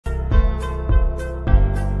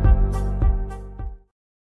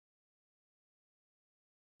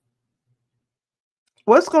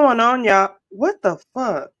What's going on, y'all? What the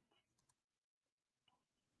fuck?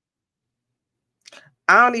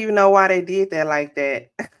 I don't even know why they did that like that.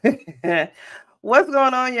 What's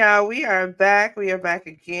going on, y'all? We are back. We are back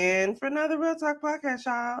again for another Real Talk podcast,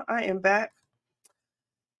 y'all. I am back.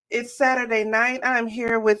 It's Saturday night. I'm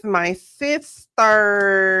here with my sisters,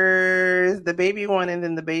 the baby one and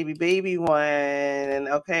then the baby one.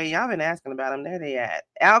 Okay, y'all been asking about them. There they at.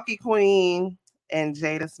 Alky Queen and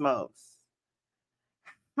Jada Smokes.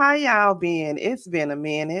 How y'all been? It's been a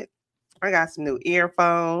minute. I got some new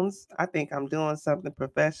earphones. I think I'm doing something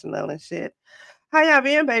professional and shit. How y'all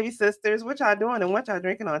been, baby sisters? What y'all doing and what y'all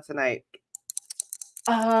drinking on tonight?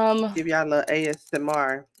 Give y'all a little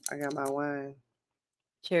ASMR. I got my wine.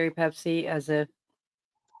 Cherry Pepsi, as if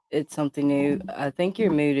it's something new. I think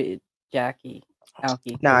you're muted, Jackie.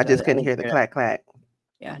 Alky. No, I just couldn't hear the clack clack.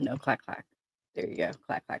 Yeah, no clack clack. There you go.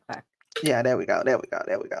 Clack clack clack. Yeah, there we go. There we go.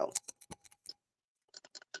 There we go.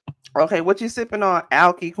 Okay, what you sipping on,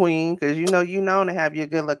 Alky Queen? Because you know to have your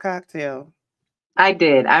good little cocktail. I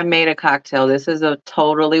did. I made a cocktail. This is a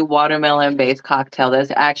totally watermelon-based cocktail.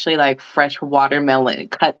 That's actually like fresh watermelon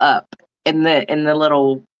cut up in the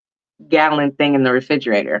little gallon thing in the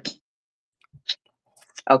refrigerator.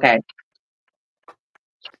 Okay.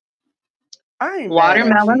 I ain't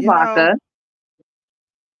watermelon vodka.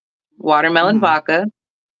 Watermelon vodka.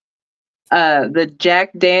 The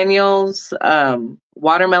Jack Daniel's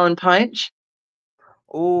watermelon punch.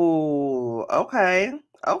 Ooh, okay.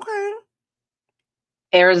 Okay.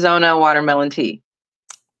 Arizona watermelon tea.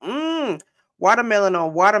 Watermelon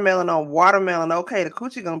on watermelon on watermelon. Okay, the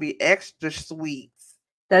coochie gonna be extra sweet.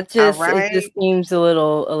 That just it just seems a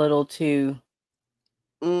little too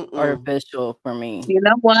artificial for me. You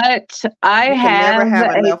know what? I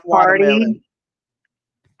have a party.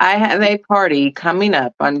 I have a party coming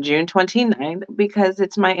up on June 29th because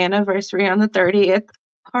it's my anniversary on the 30th.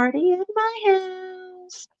 Party at my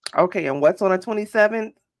house. Okay, and what's on the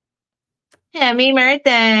 27th? Happy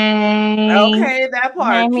birthday. Okay, that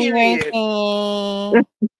part. Period.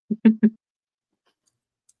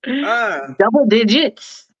 Double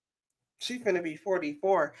digits. She's gonna be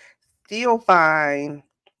 44. Still fine.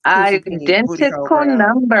 Identical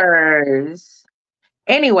numbers.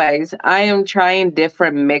 Anyways, I am trying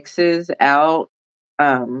different mixes out.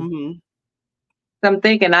 So I'm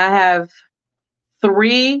thinking I have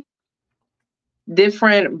 3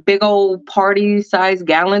 different big old party size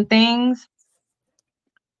gallon things.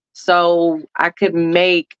 So I could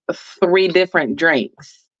make 3 different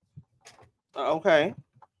drinks. Okay.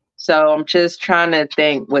 So I'm just trying to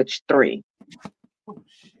think which 3.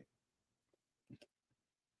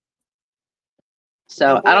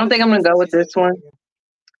 So I don't think I'm gonna go with this one.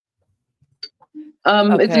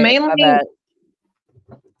 It's mainly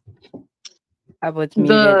I was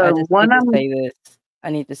muted. I just need to say this.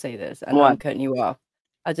 I need to say this. I know I'm cutting you off.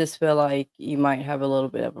 I just feel like you might have a little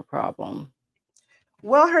bit of a problem.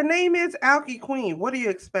 Well, her name is Alky Queen. What do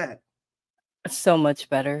you expect? So much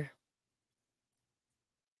better.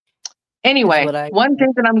 Anyway, one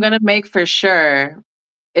thing that I'm gonna make for sure,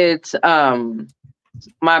 it's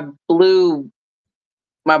my blue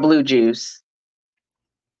juice.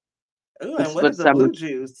 Ooh, and what is the blue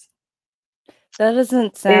juice? That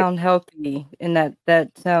doesn't sound healthy, and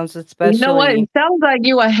that sounds especially. You know what? It sounds like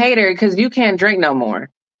you a hater because you can't drink no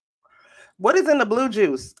more. What is in the blue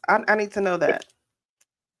juice? I need to know that.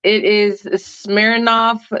 It is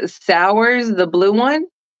Smirnoff Sours, the blue one.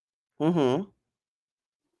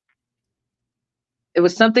 It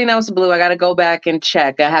was something else blue. I got to go back and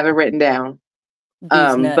check. I have it written down.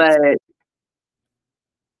 But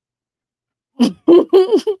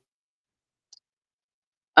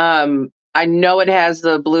I know it has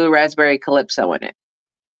the blue raspberry calypso in it.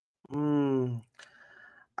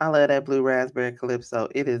 I love that blue raspberry calypso.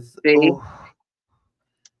 It is.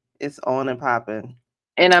 It's on and popping.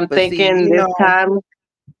 And I'm thinking this time.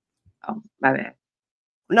 Oh, my bad.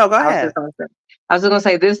 No, go ahead. I was just gonna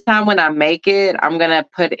say this time when I make it, I'm gonna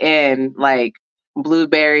put in like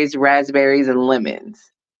blueberries, raspberries, and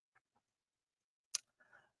lemons.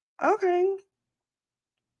 Okay.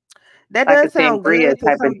 That does sound good.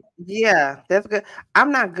 Yeah, that's good.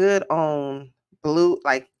 I'm not good on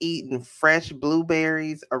eating fresh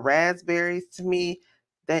blueberries or raspberries. To me,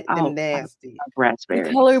 them nasty. Raspberries.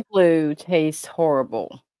 The color blue tastes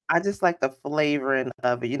horrible. I just like the flavoring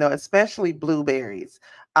of it, especially blueberries.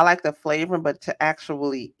 I like the flavoring, but to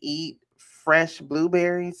actually eat fresh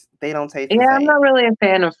blueberries, they don't taste the same. I'm not really a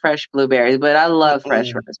fan of fresh blueberries, but I love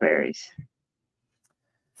fresh raspberries.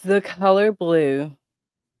 The color blue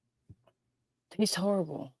tastes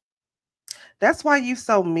horrible. That's why you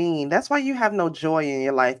so mean. That's why you have no joy in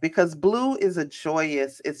your life, because blue is a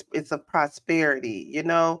joyous, it's a prosperity, you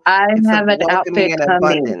know? I It's a have an welcoming outfit and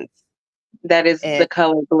coming abundance. that is And the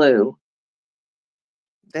color blue.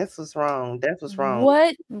 that's what's wrong. That's what's wrong.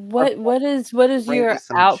 What is Bring you your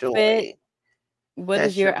some outfit? joy. What is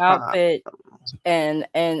That's your your problem. outfit and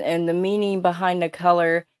the meaning behind the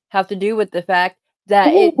color have to do with the fact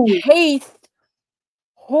that it Ooh. tastes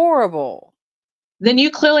horrible? Then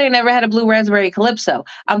you clearly never had a blue raspberry calypso.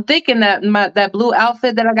 I'm thinking that that blue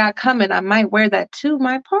outfit that I got coming, I might wear that to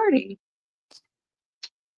my party.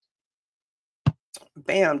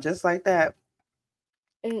 Bam, just like that.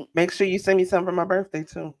 And Make sure you send me some for my birthday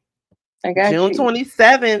too. I got June you.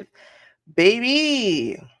 27th,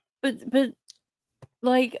 baby. but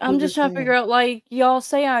like, I'm I'm just just trying to figure saying. out, like, y'all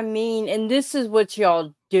say I'm mean, and this is what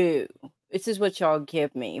y'all do. This is what y'all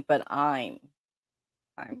give me, but I'm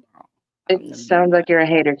wrong. It I'm the mean sounds like one. you're a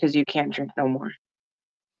hater because you can't drink no more.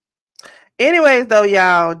 Anyways, though,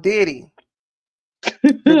 y'all, Diddy,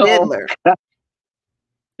 the diddler.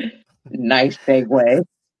 Nice segue.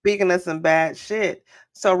 Speaking of some bad shit.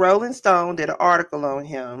 So Rolling Stone did an article on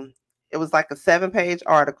him. It was like a 7-page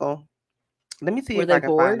article. Let me see Were if I they can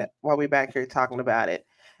find bored? it while we're back here talking about it.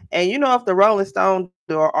 And you know, if the Rolling Stone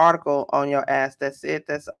do an article on your ass, that's it.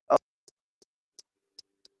 That's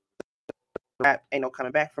ain't no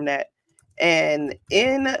coming back from that. And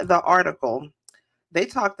in the article, they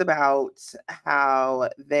talked about how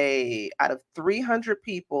they, out of 300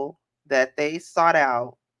 people that they sought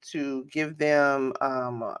out to give them,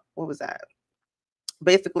 what was that?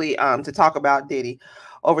 Basically, to talk about Diddy,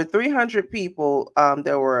 over 300 people.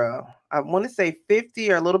 There were, I want to say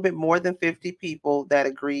 50 or a little bit more than 50 people that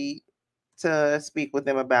agreed to speak with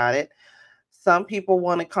them about it. Some people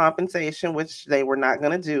wanted compensation, which they were not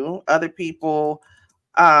going to do. Other people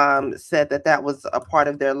said that that was a part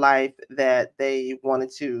of their life that they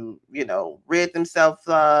wanted to, you know, rid themselves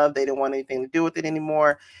of. They didn't want anything to do with it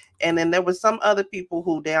anymore. And then there was some other people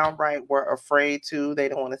who downright were afraid to. They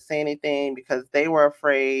didn't want to say anything because they were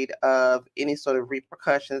afraid of any sort of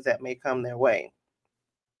repercussions that may come their way.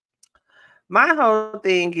 My whole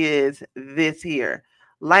thing is this here.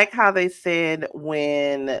 Like how they said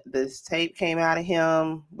when this tape came out of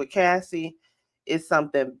him with Cassie, it's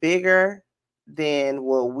something bigger than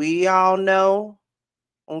what we all know.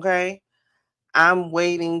 Okay. I'm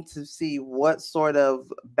waiting to see what sort of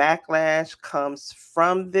backlash comes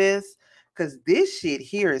from this, because this shit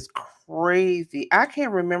here is crazy. I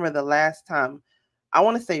can't remember the last time. I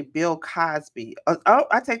want to say Bill Cosby. Oh,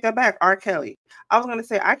 I take that back. R. Kelly. I was going to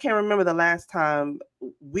say I can't remember the last time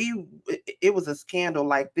it was a scandal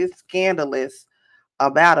like this, scandalous,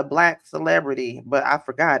 about a black celebrity, but I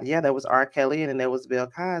forgot. Yeah, there was R. Kelly and then there was Bill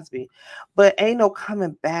Cosby. But ain't no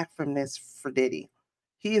coming back from this for Diddy.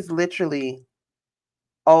 He is literally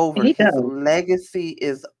over. He His does. legacy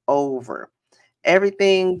is over.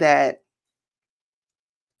 Everything that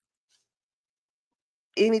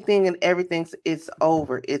anything and everything, it's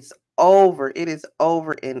over. It's over. It is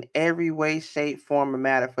over in every way, shape, form, or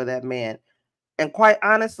matter for that man. And quite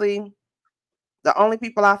honestly, the only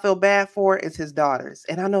people I feel bad for is his daughters.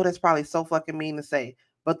 And I know that's probably so fucking mean to say,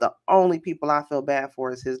 but the only people I feel bad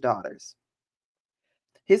for is his daughters.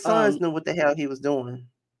 His sons knew what the hell he was doing,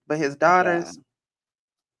 but his Yeah. daughters.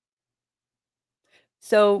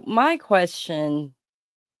 So my question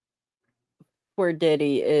for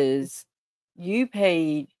Diddy is, you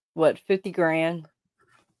paid what, 50 grand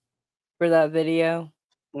for that video?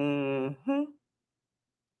 Mm-hmm.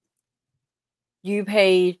 You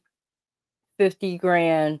paid 50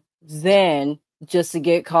 grand then just to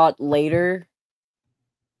get caught later?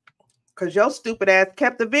 Because your stupid ass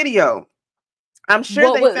kept the video. I'm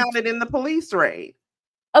sure they found it in the police raid.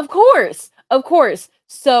 Of course. Of course.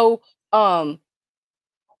 So,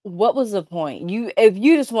 what was the point? If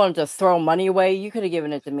you just wanted to throw money away, you could have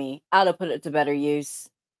given it to me. I'd have put it to better use.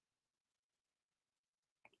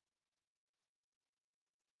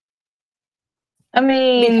 I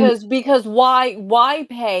mean, because why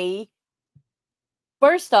pay?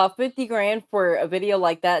 First off, 50 grand for a video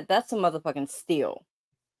like that, that's a motherfucking steal.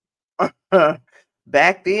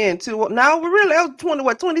 Back then, too. No, we really, that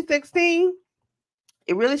was 2016?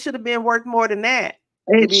 It really should have been worth more than that.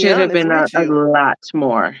 It should have been a lot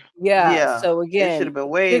more. Yeah. So it should have again, been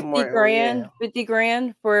way 50 more. grand, 50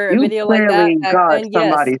 grand for a You video like that back got then.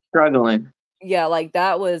 somebody Yes. struggling. Yeah, like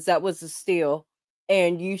that was a steal.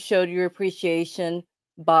 And you showed your appreciation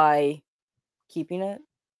by keeping it,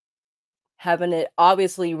 having it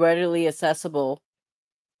obviously readily accessible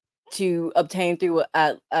to obtain through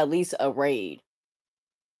at least a raid.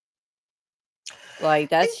 Like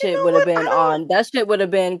that shit would have been on. That shit would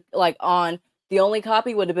have been like on The only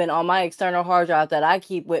copy would have been on my external hard drive that I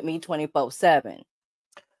keep with me 24/7.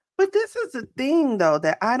 But this is the thing, though,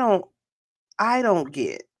 that I don't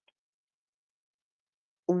get.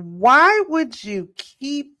 Why would you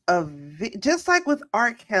keep just like with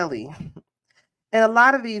R. Kelly and a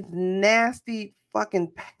lot of these nasty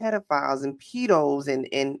fucking pedophiles and pedos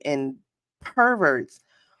and perverts?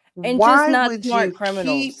 And Why just not would smart you keep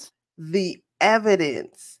criminals. the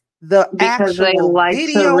evidence, the Because they actual like to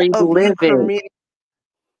video relive it.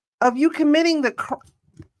 of you committing the crime?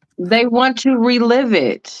 They want to relive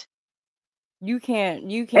it. You can't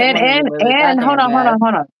want to And relive it that hold damn bad.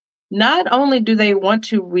 on. Not only do they want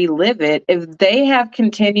to relive it, if they have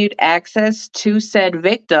continued access to said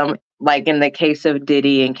victim, like in the case of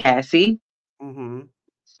Diddy and Cassie, Mm-hmm.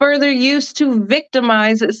 further use to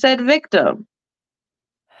victimize said victim.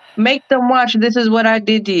 Make them watch, this is what I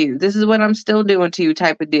did to you, this is what I'm still doing to you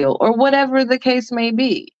type of deal, or whatever the case may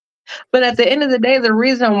be. But at the end of the day, the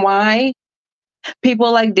reason why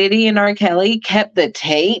people like Diddy and R. Kelly kept the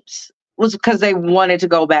tapes was because they wanted to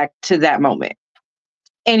go back to that moment.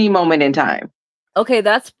 Any moment in time. Okay,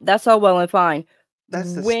 that's all well and fine.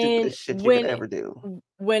 That's the stupidest shit you could ever do.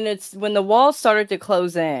 When the walls started to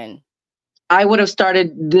close in, I would have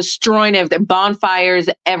started destroying everything. Bonfires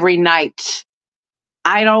every night.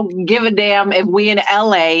 I don't give a damn if we in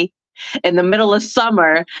LA in the middle of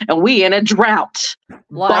summer and we in a drought. I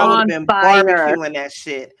would have been barbecuing that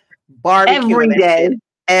shit. Barbecuing that shit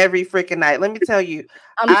every freaking night. Let me tell you.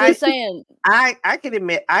 I'm just saying. I can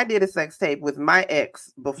admit I did a sex tape with my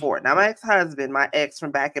ex before. Now my ex-husband, my ex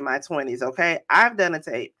from back in my 20s, okay? I've done a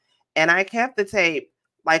tape and I kept the tape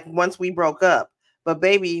like once we broke up. But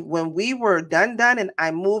baby, when we were done and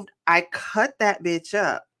I moved, I cut that bitch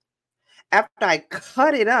up. After I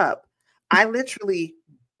cut it up, I literally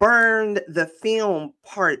burned the film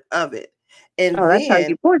part of it. And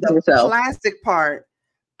then the plastic part,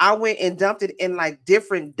 I went and dumped it in like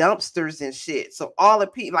different dumpsters and shit. So all the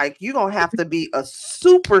people, like, you're going to have to be a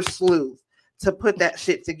super sleuth to put that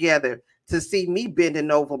shit together to see me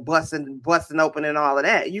bending over, busting open and all of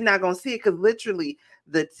that. You're not going to see it because literally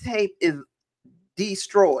the tape is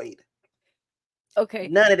destroyed. Okay.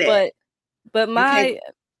 None of that. But my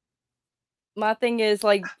thing is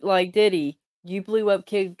like Diddy, you blew up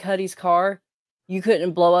Kid Cudi's car. You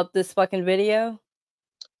couldn't blow up this fucking video?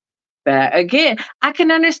 That again, I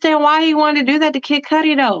can understand why he wanted to do that to Kid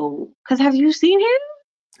Cudi though. Because have you seen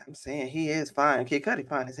him? I'm saying he is fine. Kid Cudi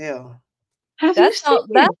fine as hell.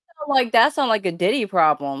 That sound like a Diddy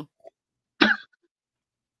problem.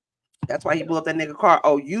 That's why he blew up that nigga car.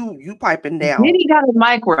 Oh, you piping down. Diddy got a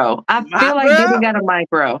micro. I feel like Diddy got a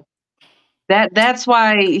micro. That's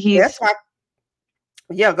why he's. That's why.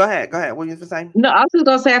 Yeah, go ahead. What you saying? No, I was just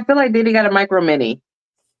gonna say I feel like Diddy got a micro mini.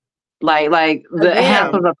 Like the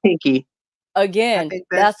half of a pinky. Again,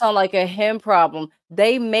 that sounds like a him problem.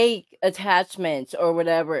 They make attachments or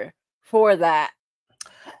whatever for that.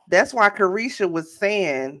 That's why Carisha was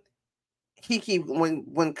saying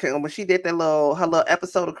when she did her little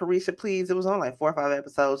episode of Carisha Please, it was on like 4 or 5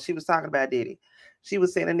 episodes. She was talking about Diddy. She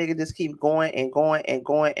was saying a nigga just keep going and going and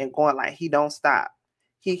going and going, like he don't stop.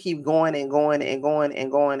 He keep going and going and going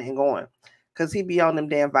and going and going. Cause he be on them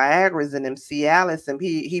damn Viagra's and them Cialis, and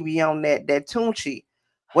he be on that Tunchi.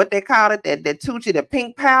 What they call it, that Tunchi, the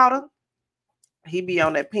pink powder. He be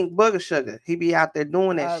on that pink booger sugar. He be out there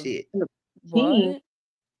doing that shit. What?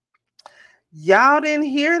 Y'all didn't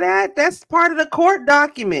hear that? That's part of the court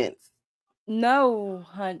documents. No,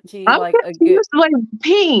 Hunty. Like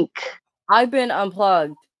pink. I've been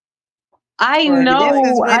unplugged. I know.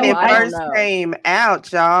 This is when it first came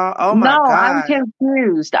out, y'all. Oh my God. I'm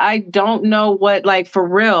confused. I don't know what, like, for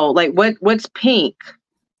real. Like, what's pink?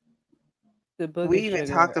 We even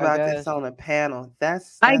talked about this on a panel. I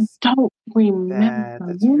don't remember.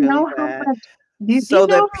 That's really bad. So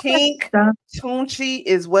the pink Tunchi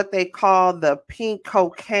is what they call the pink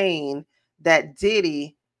cocaine that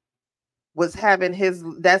Diddy was having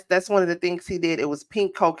that's one of the things he did. It was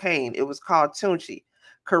pink cocaine. It was called Tunchi.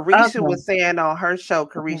 Carisha was saying on her show,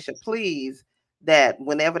 Carisha Please, that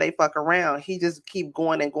whenever they fuck around, he just keep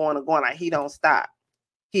going and going and going. Like he don't stop.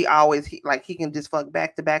 He always he can just fuck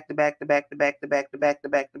back to back to back to back to back to back to back to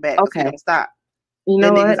back to back. He don't stop. You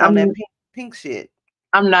know what? On that pink shit.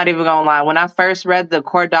 I'm not even gonna lie. When I first read the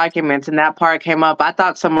court documents and that part came up, I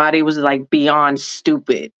thought somebody was like beyond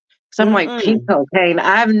stupid. So I'm like, pink cocaine.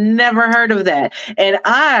 I've never heard of that. And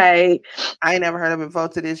I ain't never heard of it before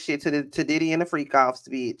to this shit, to Diddy and the freak offs,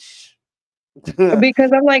 bitch.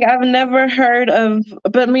 Because I'm like, I've never heard of,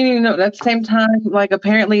 but I mean, you know, at the same time, like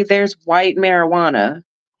apparently there's white marijuana.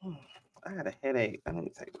 I had a headache. That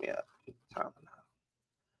don't take me up.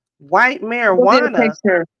 White We'll get a marijuana.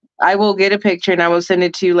 picture. I will get a picture and I will send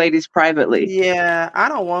it to you ladies privately. Yeah, I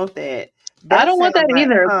don't want that. I That don't want sounds that like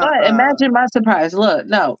either. But imagine my surprise. Look,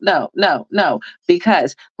 no.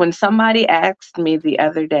 Because when somebody asked me the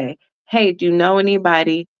other day, hey, do you know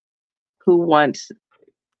anybody who wants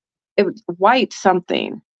it was white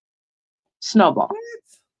something? Snowball.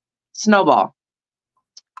 Snowball.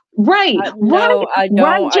 Right. No, I Right,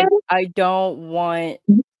 don't. Jada? I don't want.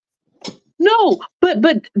 No, but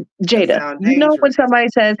Jada, you know when somebody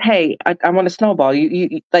says, "Hey, I want a snowball,"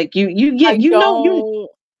 you like you get I you know you. don't.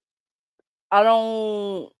 I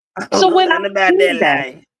don't. I So don't know when I nothing about heard that that,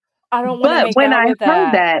 lie. I don't want to but make when out I with heard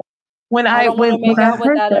that. that, when I I don't want to make out with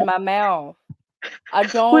heard that that. in my mouth. I When I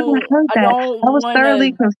don't. heard I that, don't I was want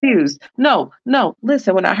thoroughly to. confused. No,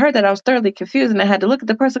 listen, when I heard that, I was thoroughly confused and I had to look at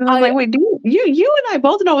the person because I was like, wait, do you and I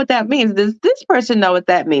both know what that means? Does this person know what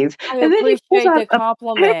that means? I And then he pulls appreciate out the a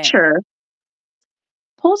compliment.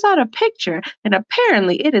 picture, and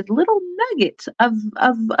apparently it is little nuggets of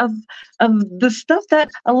the stuff that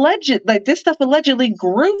this stuff allegedly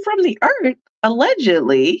grew from the earth,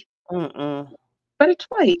 allegedly, but it's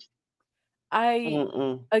white. I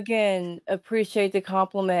again appreciate the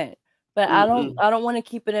compliment, but I don't want to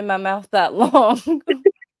keep it in my mouth that long.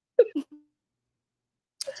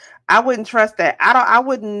 I wouldn't trust that. I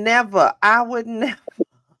would never.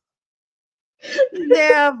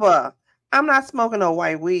 Never. I'm not smoking no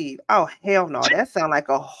white weed. Oh hell no. That sounds like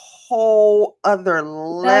a whole other That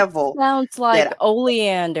level sounds like that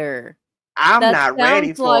oleander. I'm That not ready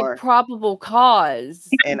sounds like for. probable cause.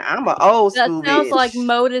 And I'm an old That school sounds like bitch.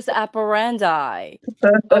 modus operandi.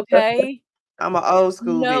 Okay? I'm an old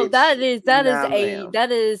school No, bitch. that is Nah, a ma'am.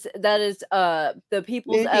 the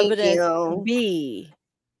People's No, thank Evidence you. B.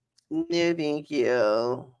 No, thank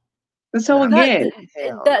you. So Nah, again,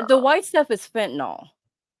 hell That the no. white stuff is fentanyl.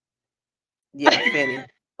 Yeah, Finny.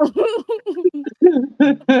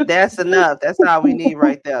 That's enough. That's all we need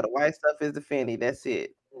right there. The white stuff is the Finny. That's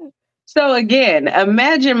it. So again,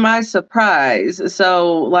 imagine my surprise.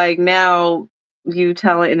 So like now you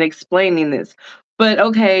telling and explaining this. But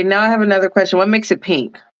okay, now I have another question. What makes it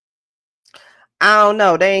pink? I don't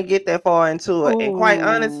know. They ain't get that far into it. And quite Ooh.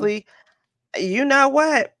 honestly, you know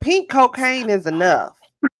what? Pink cocaine is enough.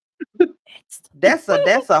 That's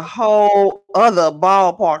a whole other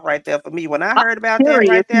ballpark right there for me. When I heard about that Curious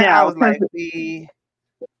right there, I now, was because like,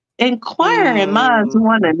 inquiring minds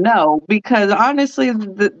want to know. Because honestly,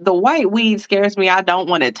 the white weed scares me. I don't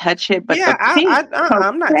want to touch it. But yeah, the pink I'm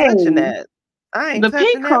not touching cocaine, that. I ain't the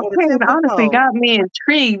pink touching that with a cocaine 10-foot honestly pole. got me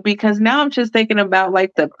intrigued because now I'm just thinking about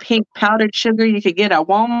like the pink powdered sugar you could get at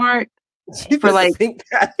Walmart for like pink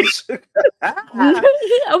powdered sugar.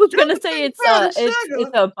 I was gonna say it's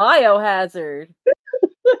a biohazard.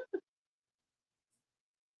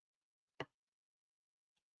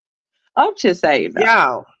 I'm just saying.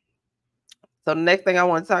 Y'all. So the next thing I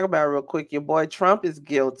want to talk about real quick, your boy Trump is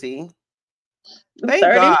guilty. Thank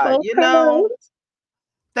God. You know,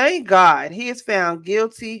 thank God he is found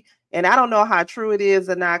guilty. And I don't know how true it is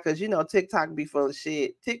or not, because you know TikTok be full of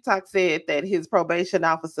shit. TikTok said that his probation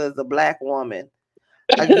officer is a black woman.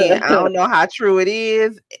 Again, I don't know how true it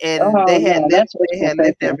is. And they had lift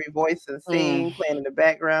every voice and sing, playing in the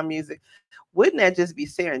background music. Wouldn't that just be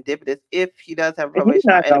serendipitous if he does have a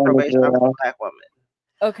probation officer a black woman?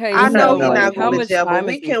 Okay, I know he's so not how going to much jail, but time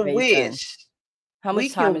we is he can facing? wish. How We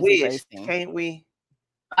much time can is he wish, facing? can't we?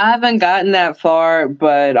 I haven't gotten that far,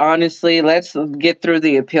 but honestly, let's get through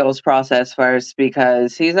the appeals process first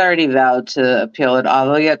because he's already vowed to appeal it all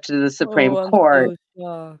the way up to the Supreme Court.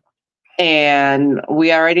 And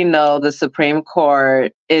we already know the Supreme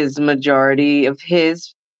Court is majority of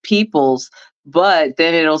his people's, but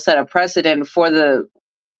then it'll set a precedent for the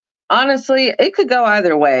honestly, it could go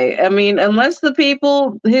either way. I mean, unless the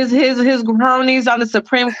people, his cronies on the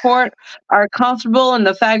Supreme Court are comfortable in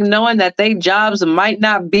the fact knowing that their jobs might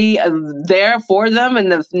not be there for them in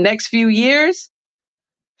the next few years,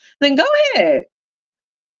 then go ahead.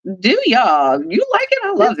 Do y'all. You like it?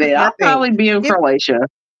 I love it. I'll probably be in Croatia.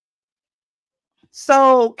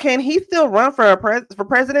 So can he still run for for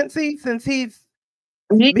presidency since he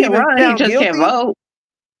can run, he just guilty? can't vote.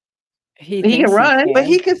 He can run. But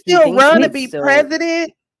he can still run to be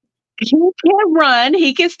president. He can run.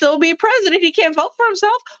 He can still be president. He can't vote for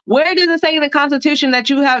himself. Where does it say in the Constitution that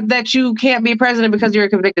you can't be president because you're a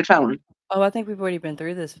convicted felon? Oh, I think we've already been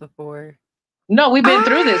through this before. No, we've been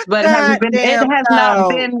through this, but it has not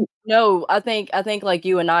been. No, I think like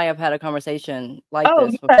you and I have had a conversation like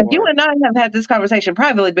this before. Yeah, you and I have had this conversation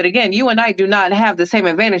privately, but again, you and I do not have the same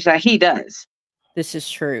advantage that he does. This is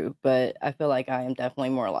true, but I feel like I am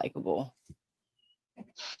definitely more likable.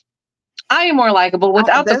 I am more likable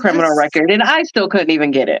without the criminal record, and I still couldn't even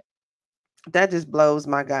get it. That just blows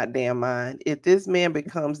my goddamn mind. If this man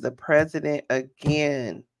becomes the president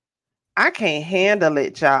again, I can't handle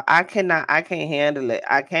it, y'all. I can't handle it.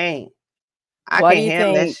 I can't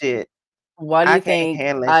handle that shit. Why do you think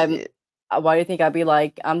handle that shit. Why do you think I'd be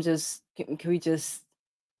like, can we just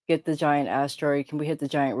get the giant asteroid? Can we hit the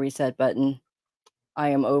giant reset button? I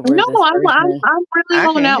am over No, this person. I'm really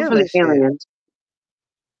holding out for the aliens.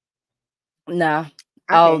 Nah.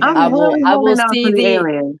 I will see the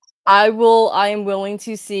aliens. I am willing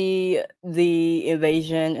to see the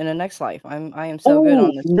invasion in the next life. I am so good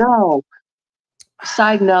on this. No.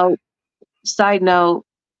 Side note,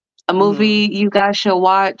 a movie you guys should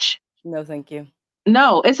watch. No, thank you.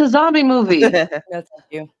 No, it's a zombie movie. No, thank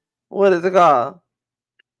you. What is it called?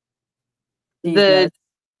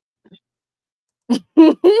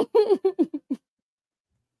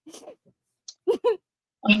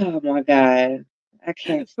 Oh my God. I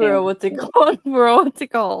can't stand Bro, what's it called? Bro, what's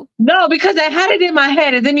it called? No, because I had it in my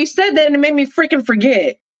head and then you said that and it made me freaking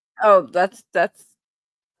forget. Oh, that's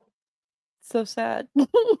so sad. It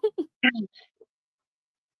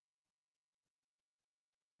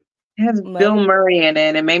has Bill Murray in it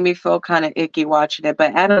and it made me feel kind of icky watching it,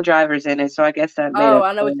 but Adam Driver's in it, so I guess that made it. Oh,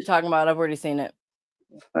 I know what you're talking about. I've already seen it.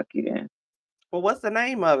 Fuck you then. Well, what's the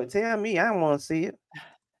name of it? Tell me. I want to see it.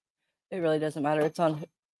 It really doesn't matter. It's on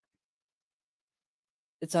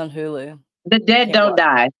Hulu. The Dead Don't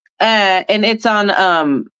Die. And it's on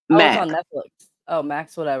Max. It's on Netflix. Oh,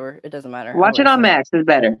 Max, whatever. It doesn't matter. Watch it on Max. It's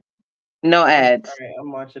better. No ads. All right, I'm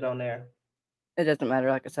gonna watch it on there. It doesn't matter.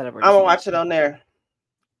 Like I said, I'm gonna watch it on there.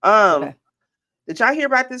 Okay. Did y'all hear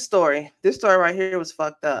about this story? This story right here was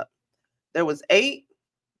fucked up. There was 8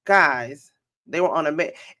 guys. They were on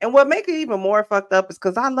and what makes it even more fucked up is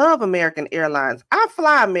because I love American Airlines. I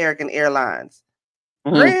fly American Airlines.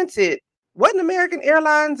 Granted, wasn't American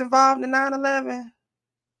Airlines involved in 9/11?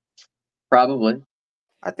 Probably.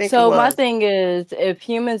 I think so. My thing is, if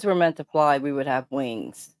humans were meant to fly, we would have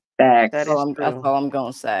wings. That's all I'm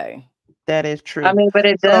gonna say. That is true. I mean, but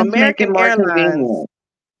it does make it more convenient.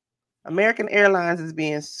 American Airlines is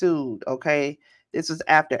being sued. Okay, this was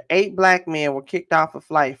after 8 black men were kicked off a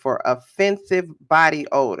flight for offensive body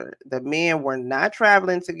odor. The men were not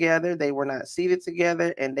traveling together. They were not seated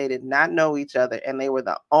together, and they did not know each other. And they were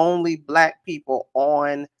the only black people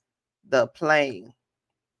on the plane.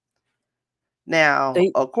 Now,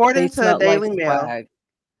 according to Daily Mail,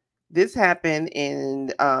 this happened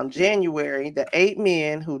in January. The 8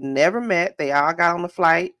 men who never met, they all got on the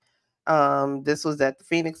flight. This was at the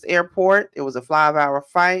Phoenix airport. It was a 5-hour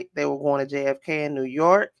flight. They were going to JFK in New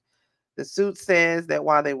York. The suit says that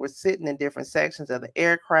while they were sitting in different sections of the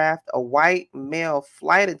aircraft, a white male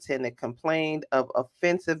flight attendant complained of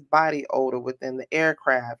offensive body odor within the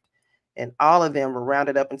aircraft, and all of them were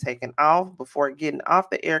rounded up and taken off. Before getting off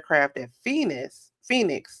the aircraft at Phoenix,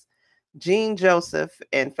 Gene Joseph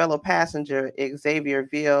and fellow passenger Xavier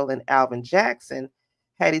Ville and Alvin Jackson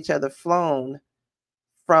had each other flown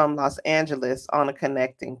from Los Angeles on a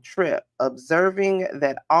connecting trip. Observing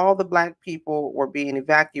that all the black people were being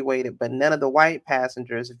evacuated, but none of the white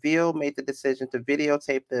passengers, Ville made the decision to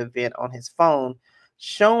videotape the event on his phone,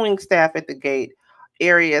 showing staff at the gate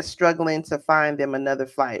area struggling to find them another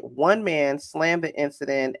flight. One man slammed the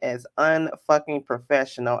incident as unfucking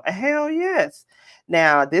professional. Hell yes.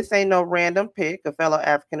 Now, this ain't no random pick. A fellow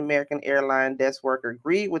African-American airline desk worker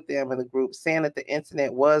agreed with them in the group, saying that the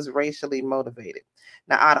incident was racially motivated.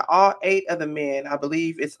 Now, out of all 8 of the men, I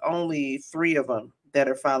believe it's only 3 of them that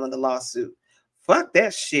are filing the lawsuit. Fuck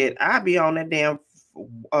that shit. I'd be on that damn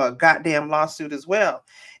goddamn lawsuit as well.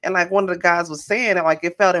 And like one of the guys was saying, like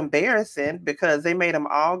it felt embarrassing because they made them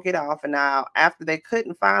all get off, and now after they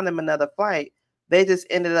couldn't find them another flight, they just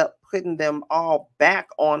ended up putting them all back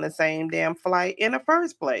on the same damn flight in the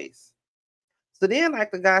first place. So then,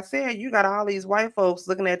 like the guy said, you got all these white folks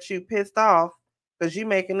looking at you pissed off because you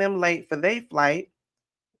making them late for their flight,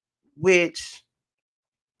 which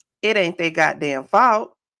it ain't their goddamn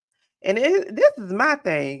fault. And this is my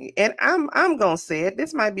thing, and I'm gonna say it.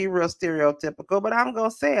 This might be real stereotypical, but I'm gonna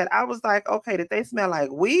say it. I was like, okay, did they smell like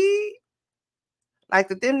weed? Like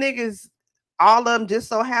did them niggas, all of them just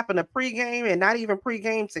so happen to pregame and not even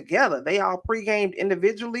pregame together? They all pregamed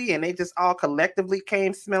individually, and they just all collectively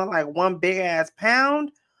came smelling like one big ass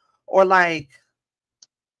pound, or like.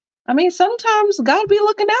 I mean, sometimes God be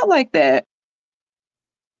looking out like that.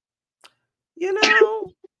 You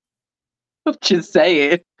know, just say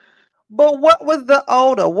it. But what was the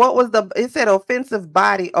odor? What was it said offensive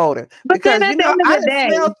body odor? But because you know, I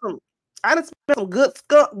done smelled some good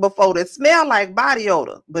skunk before that smell like body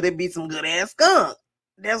odor, but it be some good ass skunk.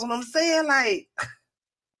 That's what I'm saying. Like,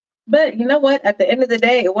 but you know what? At the end of the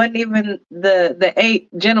day, it wasn't even the 8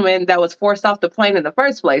 gentlemen that was forced off the plane in the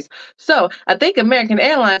first place. So I think American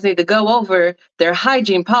Airlines need to go over their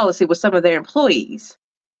hygiene policy with some of their employees.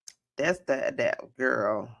 that's that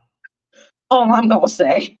girl. All I'm gonna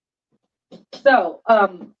say. So,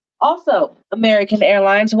 also American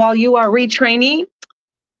Airlines, while you are retraining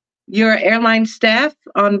your airline staff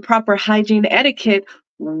on proper hygiene etiquette,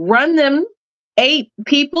 run them 8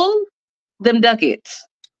 people them ducats.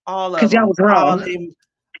 All of Because y'all them. was wrong.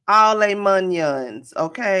 All they munions.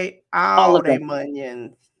 Okay. All All of they them.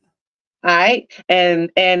 munions. All right. And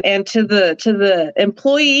to the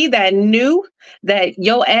employee that knew that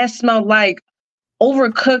your ass smelled like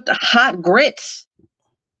overcooked hot grits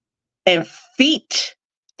and feet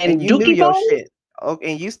And and you knew dookie your bones, shit.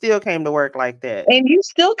 Okay, and you still came to work like that. and you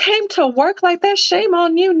still came to work like that, shame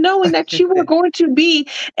on you, knowing that you were going to be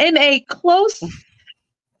in a close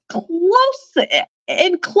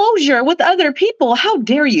enclosure with other people. How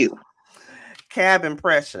dare you? Cabin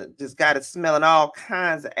pressure. Just got it smelling all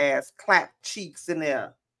kinds of ass clap cheeks in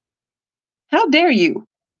there. How dare you?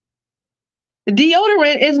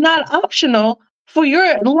 Deodorant is not optional for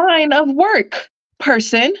your line of work,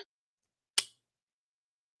 person.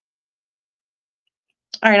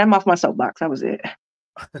 All right, I'm off my soapbox. That was it.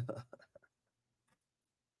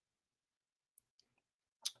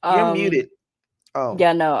 You're muted. Oh.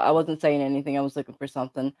 Yeah, no, I wasn't saying anything. I was looking for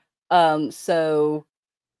something. So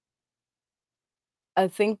I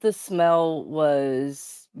think the smell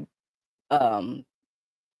was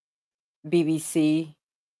BBC,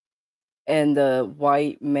 and the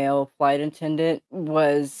white male flight attendant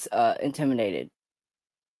was intimidated.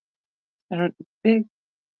 I don't big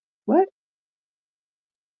what?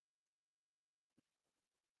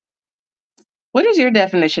 What is your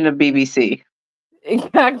definition of BBC?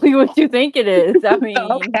 Exactly what you think it is. I mean,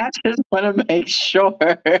 Okay, I just want to make sure.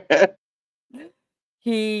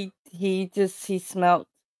 he smelt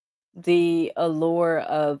the allure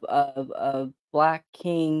of black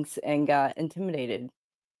kings and got intimidated.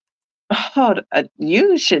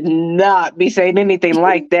 You should not be saying anything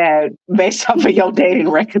like that based off of your dating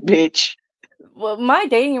record, bitch. Well, my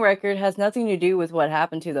dating record has nothing to do with what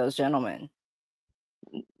happened to those gentlemen.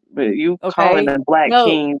 But you calling a black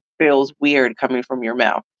king feels weird coming from your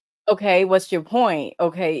mouth. Okay, what's your point?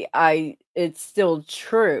 Okay, it's still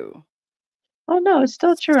true. Oh no, it's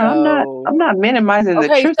still true. I'm not minimizing the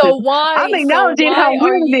truth. So why? I'm acknowledging how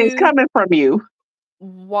weird it is coming from you.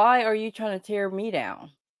 Why are you trying to tear me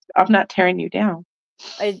down? I'm not tearing you down.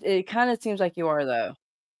 It kind of seems like you are, though.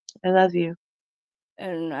 I love you,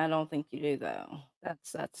 and I don't think you do, though.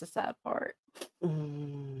 That's the sad part.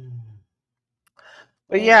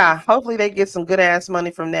 But yeah, hopefully they get some good ass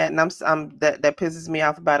money from that. And that pisses me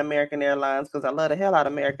off about American Airlines because I love the hell out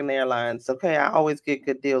of American Airlines. Okay, I always get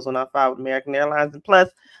good deals when I fly with American Airlines, and plus,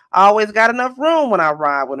 I always got enough room when I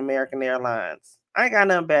ride with American Airlines. I ain't got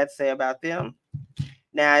nothing bad to say about them.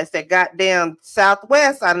 Now it's that goddamn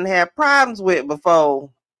Southwest I didn't have problems with before.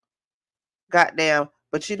 Goddamn,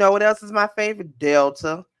 but you know what else is my favorite?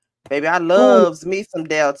 Delta. Baby, I loves me some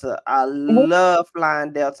Delta. I love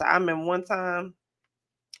flying Delta. I remember one time.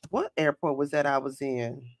 What airport was that I was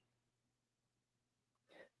in?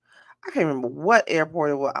 I can't remember what airport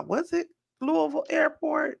it was. Was it Louisville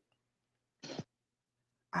Airport?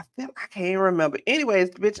 I can't even remember. Anyways,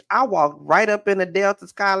 bitch, I walked right up in the Delta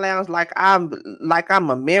Sky Lounge like I'm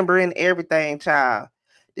a member and everything, child.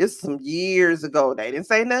 This is some years ago. They didn't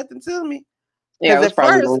say nothing to me. Yeah, it was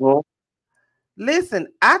probably Louisville. Listen,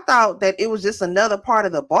 I thought that it was just another part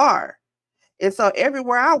of the bar. And so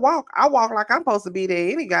everywhere I walk like I'm supposed to be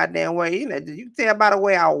there any goddamn way. You know, you can tell by the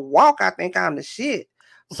way I walk, I think I'm the shit.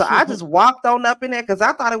 So I just walked on up in there because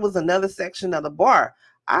I thought it was another section of the bar.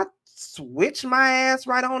 I switched my ass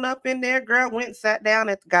right on up in there, girl. Went and sat down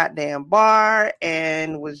at the goddamn bar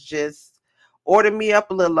and was just ordered me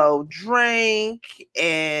up a little old drink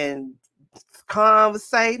and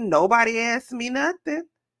conversating. Nobody asked me nothing.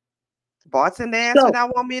 Bartender asked me, I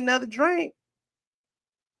want me another drink.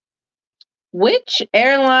 Which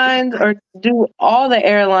airlines, or do all the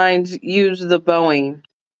airlines use the Boeing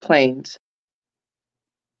planes?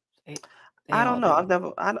 I don't know.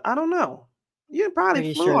 I don't know. You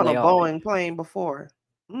probably flew on a Boeing plane before.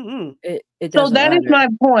 So that is my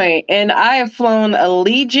point. And I have flown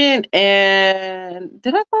Allegiant, and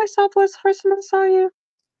did I fly Southwest first time I saw you?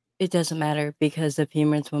 It doesn't matter because if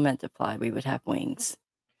humans were meant to fly, we would have wings.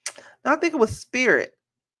 I think it was Spirit.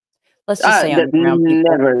 Let's just say on the ground,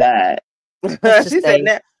 never that. She said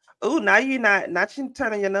that. Oh, now you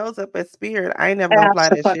turning your nose up at Spirit. I ain't never gonna fly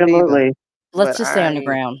that shit either. Let's just stay on the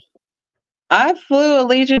ground. I flew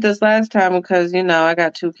Allegiant this last time because, I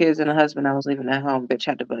got 2 kids and a husband. I was leaving at home. Bitch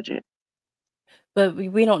had the budget. But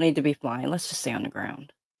we don't need to be flying. Let's just stay on the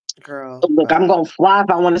ground. Girl. Look, I'm going to fly if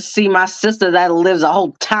I want to see my sister that lives a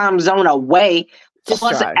whole time zone away. Just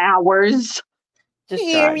plus drive. Hours. Just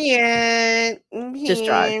drive. Just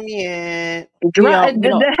drive.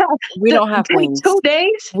 We don't have wings. 2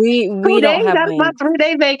 days? We don't have That's my wings.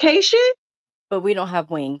 3-day vacation? But we don't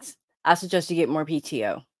have wings. I suggest you get more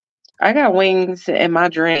PTO. I got wings in my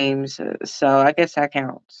dreams, so I guess that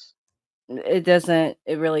counts. It doesn't.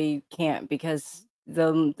 It really can't, because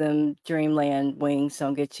them dreamland wings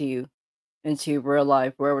don't get you into real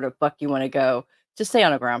life, wherever the fuck you want to go. Just stay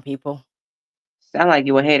on the ground, people. Sound like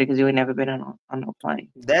you a hater because you ain't never been on no plane.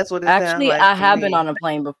 That's what it Actually, sounds like. I have been on a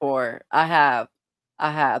plane before. I have.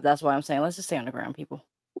 That's why I'm saying let's just stay on the ground, people.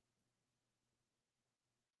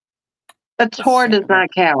 A tour does not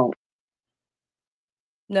count.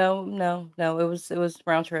 No. It was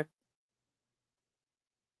round trip.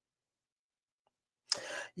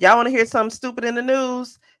 Y'all want to hear something stupid in the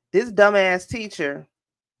news? This dumbass teacher,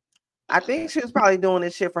 I think she was probably doing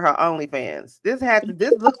this shit for her OnlyFans. This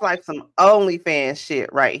looks like some OnlyFans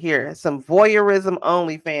shit right here. Some voyeurism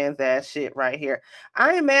OnlyFans ass shit right here.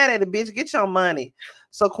 I ain't mad at it, bitch. Get your money.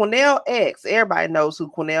 So Cornell X, everybody knows who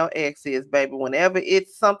Cornell X is, baby. Whenever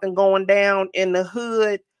it's something going down in the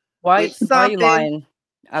hood, why are you lying?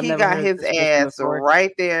 He got his ass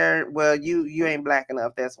right there. Well, you ain't black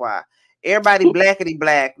enough. That's why. Everybody blackity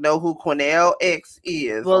black know who Cornell X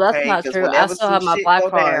is. Well, okay? That's not true. I still have my black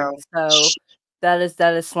card. So that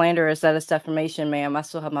is slanderous. That is defamation, ma'am. I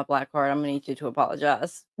still have my black card. I'm gonna need you to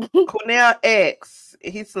apologize. Cornell X,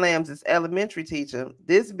 he slams his elementary teacher.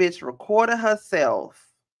 This bitch recorded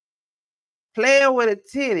herself playing with her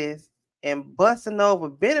titties and bending over,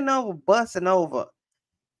 busting over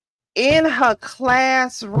in her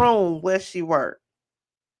classroom where she worked,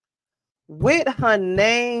 with her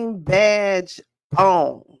name badge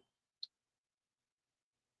on.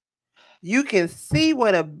 You can see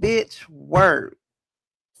what a bitch worked.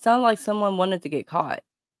 Sound like someone wanted to get caught.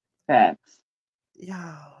 Facts.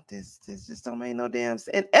 Yo, this just don't make no damn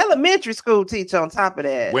sense. An elementary school teacher on top of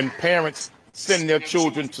that. When parents send their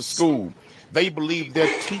children to school, they believe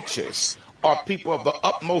their teachers are people of the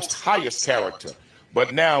utmost highest character.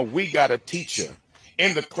 But now we got a teacher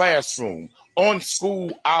in the classroom on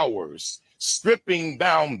school hours, stripping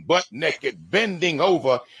down butt naked, bending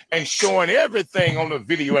over and showing everything on the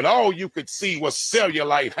video, and all you could see was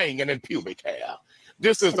cellulite hanging in pubic hair.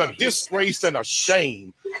 This is a disgrace and a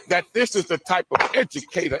shame that this is the type of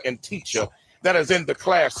educator and teacher that is in the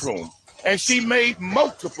classroom. And she made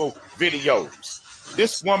multiple videos.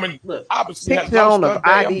 This woman obviously has lost her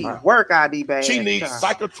damn mind. Work ID, baby. She needs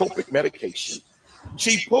psychotropic medication.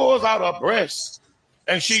 She pulls out her breasts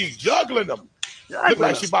and she's juggling them. Look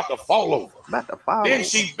like she's about to fall over. Then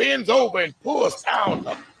she bends over and pulls down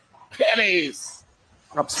her pennies.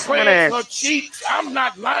 Spreads her cheeks. I'm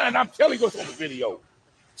not lying. I'm telling you what's on the video.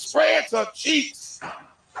 Spreads her cheeks.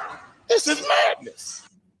 This is madness.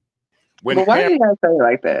 But why do you guys say it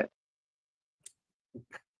like that?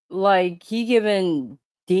 Like, he given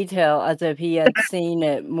detail as if he had seen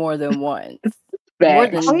it more than once. More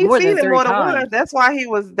than 3 times.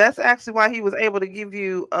 That's actually why he was able to give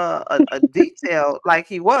you a detail like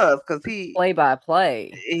he was, because he play by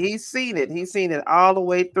play. He's seen it all the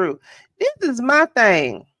way through. This is my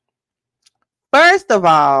thing. First of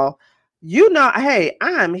all, hey,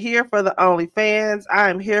 I'm here for the OnlyFans.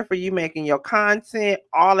 I'm here for you making your content,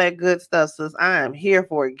 all that good stuff, sis. I am here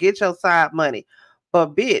for it. Get your side money.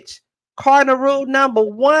 But bitch, cardinal rule number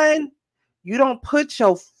 1, you don't put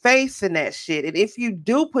your face in that shit. And if you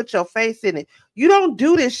do put your face in it, you don't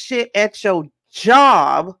do this shit at your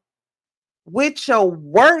job with your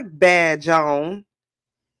work badge on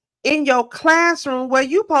in your classroom where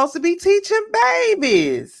you supposed to be teaching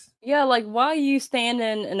babies. Yeah, like, why are you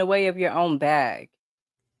standing in the way of your own bag?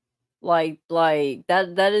 Like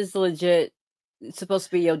that is legit. It's supposed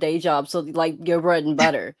to be your day job, so like your bread and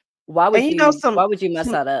butter. Why would you mess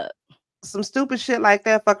that up? Some stupid shit like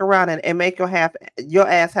that fuck around and make your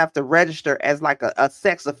ass have to register as like a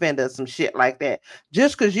sex offender or some shit like that.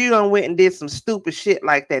 Just because you done went and did some stupid shit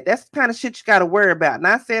like that. That's the kind of shit you got to worry about.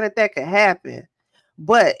 Not saying that could happen,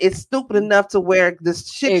 but it's stupid enough to where the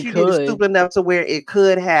shit you did is stupid enough to where it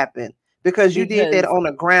could happen. Because you did that on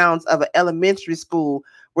the grounds of an elementary school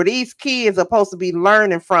where these kids are supposed to be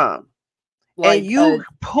learning from. Like, and you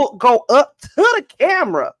go up to the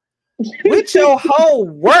camera with your whole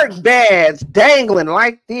work badge dangling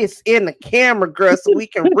like this in the camera, girl, so we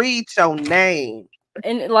can read your name.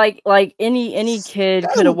 And like any kid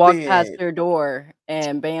could have walked past their door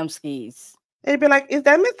and bam skis. They'd be like, "Is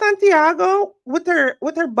that Miss Santiago with her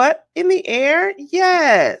butt in the air?"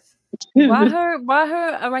 Yes. Why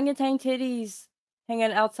her orangutan titties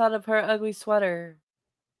hanging outside of her ugly sweater?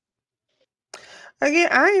 Again,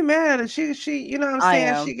 I ain't mad at she. You know what I'm I saying?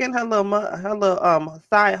 am. She getting her little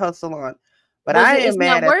side hustle on, but Was I it? ain't It's not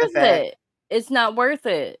mad at the worth fact it. It's not worth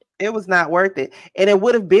it. it was not worth it, and it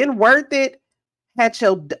would have been worth it had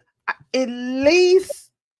your at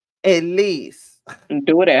least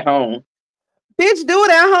Do it at home. bitch, do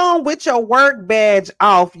it at home with your work badge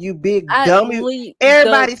off, you big At dummy. least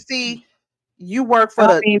Everybody see you work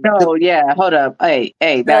for No, yeah, hold up. Hey,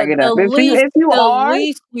 back it up. If you the are,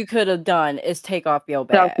 least you could have done is take off your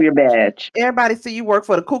dump badge. your badge. everybody see you work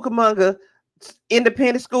for the Cucamonga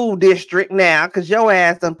Independent School District now, because your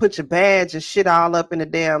ass done put your badge and shit all up in the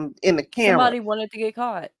camera. Somebody wanted to get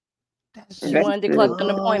caught. That's She just wanted to collect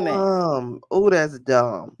unemployment. dumb. Oh, that's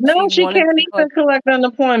dumb. No, she wanted can't to even collect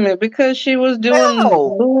unemployment because she was doing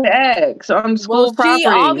No. lewd acts on Well, school she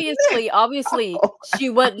property. obviously, she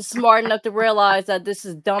wasn't smart enough to realize that this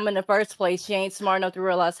is dumb in the first place. She ain't smart enough to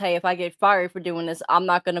realize, hey, if I get fired for doing this, I'm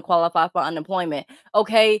not going to qualify for unemployment.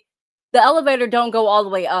 Okay, the elevator don't go all the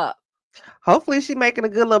way up. Hopefully she making a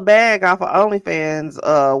good little bag off of OnlyFans,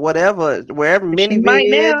 wherever mini might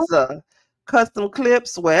now. vids, custom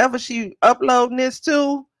clips, wherever she uploading this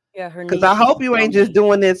to. Yeah, her Because niche I hope is you ain't dummy. just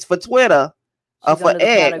doing this for Twitter or She's for under the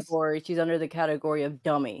X. category. She's under the category of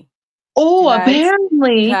dummy. Oh, Tags,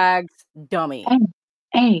 apparently. tags dummy.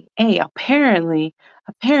 Hey, apparently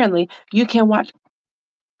you can watch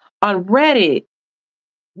on Reddit.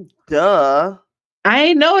 Duh. I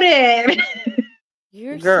ain't know that.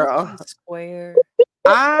 You're Girl. such a square.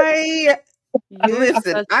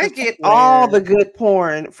 Listen, I get all the good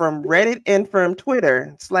porn from Reddit and from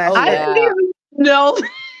Twitter / Oh, I X. didn't even know.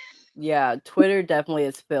 Yeah, Twitter definitely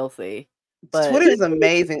is filthy. But Twitter is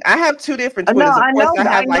amazing. I have two different No, Twitters. Of I course, know. I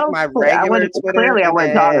have like my regular Twitter. Clearly, I And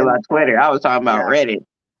wasn't talking then, about Twitter. I was talking about Reddit.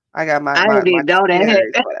 I got my I my, didn't my know Twitter.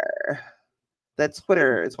 that. Twitter. That's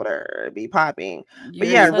Twitter be popping. But you're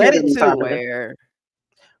yeah, such Reddit a too. square.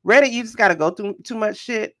 Reddit, you just gotta go through too much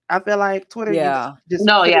shit. I feel like Twitter, Yeah. you just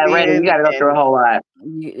No, put yeah, it Reddit. in You got to go through a and whole lot.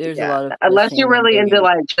 There's a yeah. lot of Unless you're pushing and really into digging.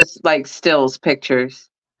 like just like stills pictures.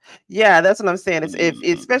 Yeah, that's what I'm saying. It's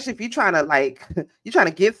especially if you're trying to you're trying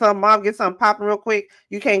to get something off, get something popping real quick,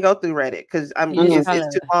 you can't go through Reddit because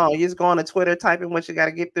it's too long. You just go on to Twitter, type in what you got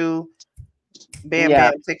to get through. Bam,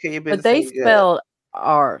 bam, take care of your business. But they spelled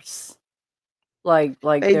arse. Like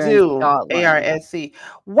they they're do. in Scotland. ARSC.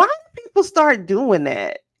 Why do people start doing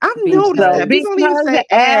that? I've Because noticed that people don't even say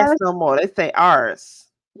ass no more. They say arse.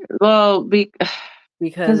 Well,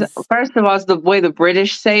 because first of all, it's the way the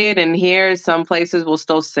British say it, and here some places will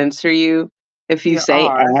still censor you if you say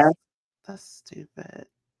ass. That's stupid.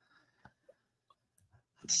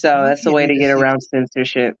 So that's the way to get around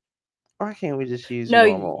censorship. Why can't we just use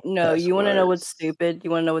normal? No, you want to know what's stupid? You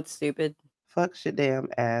want to know what's stupid? Fuck your damn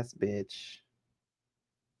ass, bitch.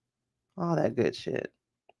 All that good shit.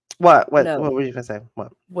 What were you gonna say?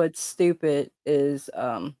 What? What's stupid is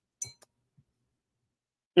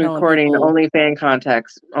recording OnlyFans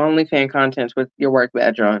contents with your work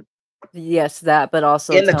badge on. Yes, that, but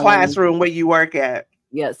also in the classroom where you work at.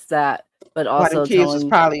 Yes, that, but also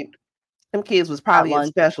them kids was probably in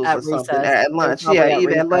specials or something at lunch. Yeah,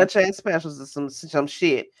 either at lunch or at specials or some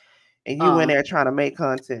shit. And you in there trying to make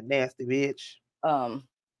content, nasty bitch.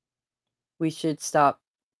 We should stop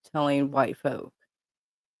telling white folk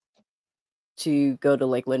to go to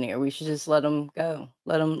Lake Lanier. We should just let them go.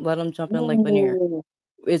 Let them jump in Lake Lanier.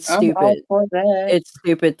 It's stupid. It's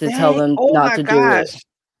stupid to tell them not to do it.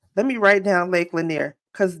 Let me write down Lake Lanier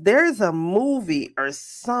because there's a movie or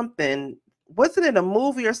something. Wasn't it a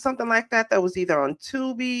movie or something like that was either on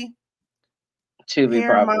Tubi,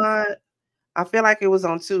 Paramount? Probably. I feel like it was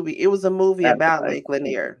on Tubi. It was a movie about Lake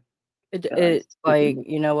Lanier. It like,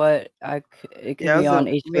 you know what? It could be on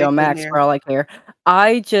HBO Max for all I care.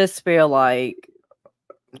 I just feel like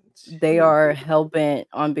they are hell-bent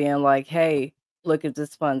on being like, hey, look at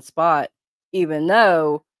this fun spot, even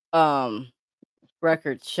though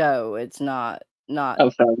records show it's not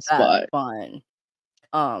a fun spot. Fun.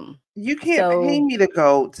 You can't pay me to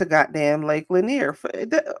go to goddamn Lake Lanier.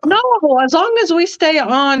 No, as long as we stay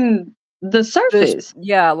on the surface.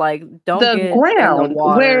 Like don't the get ground in the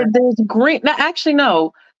water. where there's green. No, actually,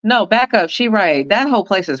 no, back up. She right. That whole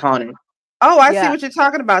place is haunted. Oh, I see what you're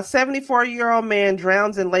talking about. 74-year-old man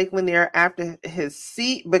drowns in Lake Lanier after his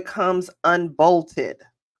seat becomes unbolted.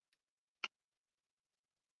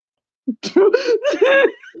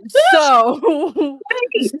 So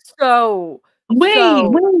wait.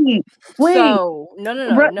 So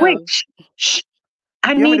no. Wait. Shh.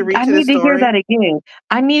 I need to hear that again.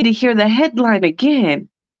 I need to hear the headline again.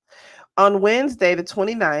 On Wednesday, the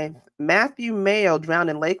 29th, Matthew Mayo drowned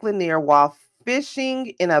in Lake Lanier while fishing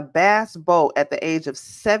in a bass boat at the age of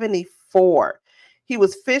 74. He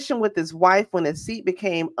was fishing with his wife when his seat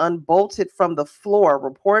became unbolted from the floor.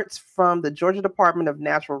 Reports from the Georgia Department of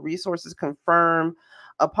Natural Resources confirm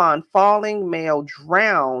upon falling, Mayo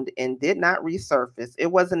drowned and did not resurface.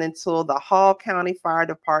 It wasn't until the Hall County Fire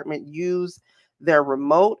Department used their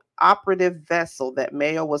remote operative vessel that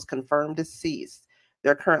Mayo was confirmed deceased.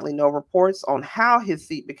 There are currently no reports on how his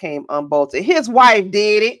seat became unbolted. His wife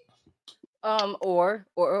did it. Or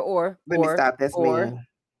Let me stop. That's mean.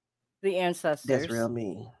 The ancestors. That's real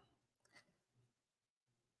mean.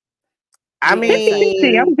 I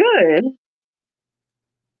mean, I'm good.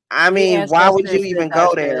 I mean, why would you even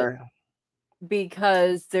go there?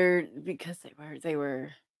 Because they were.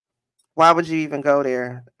 Why would you even go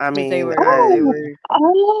there? I mean, they were.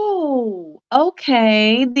 Oh,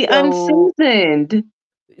 okay. The unseasoned.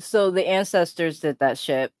 So the ancestors did that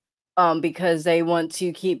shit, because they want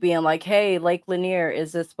to keep being like, "Hey, Lake Lanier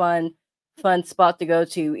is this fun spot to go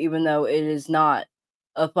to," even though it is not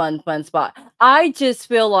a fun spot. I just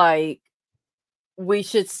feel like we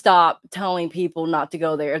should stop telling people not to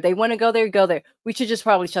go there. If they want to go there, go there. We should just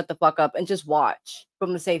probably shut the fuck up and just watch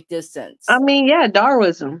from a safe distance. I mean, yeah,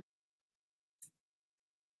 Darwinism.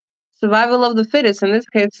 Survival of the fittest. In this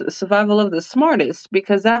case, survival of the smartest,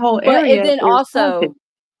 because that whole area. But then also,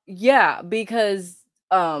 yeah, because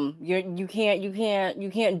you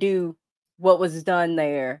can't do what was done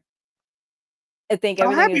there. I think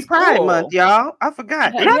everything happy is Pride cool. Month, y'all. I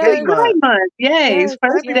forgot. Happy Pride Month. Yes,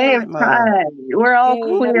 first day of Pride. We're all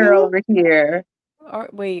queer over here. Are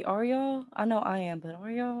y'all? I know I am, but are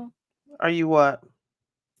y'all? Are you what?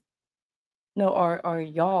 No, are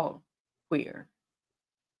y'all queer?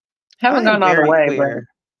 Haven't gone all the way, queer.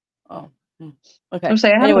 But okay. I'm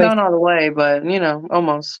saying I haven't gone all the way, but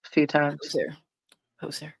almost a few times.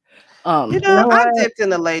 Poser. I've dipped in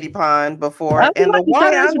the lady pond before, and the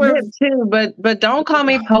waters were too. But don't call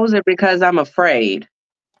me poser because I'm afraid.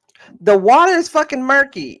 The water is fucking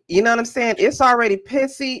murky. You know what I'm saying? It's already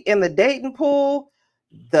pissy in the dating pool.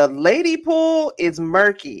 The lady pool is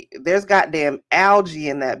murky. There's goddamn algae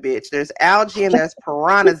in that bitch. There's algae and there's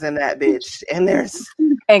piranhas in that bitch, and there's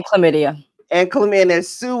chlamydia. And there's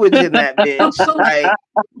sewage in that bitch. Like,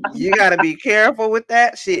 you gotta be careful with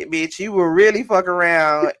that shit, bitch. You will really fuck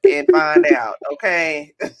around and find out.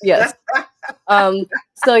 Okay. Yes.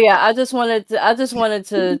 So yeah, I just wanted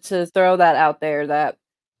to throw that out there that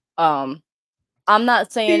I'm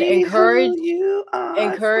not saying encourage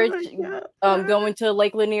going to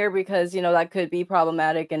Lake Lanier because that could be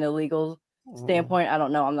problematic and illegal standpoint. I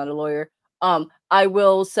don't know. I'm not a lawyer. I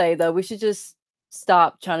will say though we should just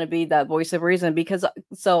stop trying to be that voice of reason because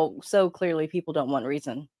so clearly people don't want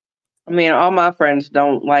reason. I mean, all my friends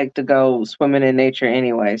don't like to go swimming in nature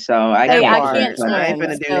anyway, so I can't swim. I ain't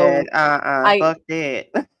gonna do that. Fuck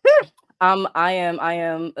that. I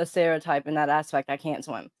am a stereotype in that aspect. I can't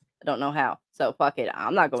swim. I don't know how. So fuck it.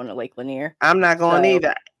 I'm not going to Lake Lanier. I'm not going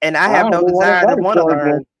either. And I have no desire to want to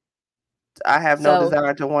learn. I have no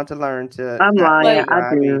desire to want to learn to. I'm lying.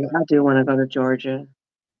 I do want to go to Georgia.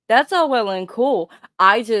 That's all well and cool.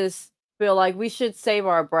 I just feel like we should save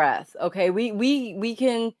our breath. Okay. We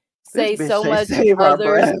can say so much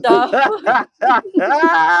other stuff.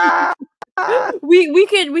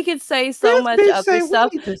 we could say so much other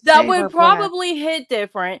stuff that would probably hit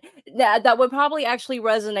different. That would probably actually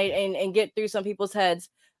resonate and get through some people's heads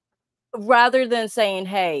rather than saying,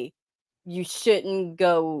 hey, you shouldn't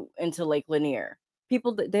go into Lake Lanier.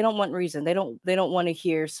 People, they don't want reason. They don't want to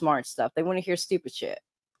hear smart stuff. They want to hear stupid shit.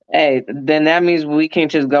 Hey, then that means we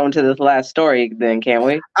can't just go into this last story then, can't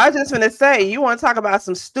we? I was just gonna say, you want to talk about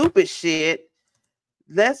some stupid shit.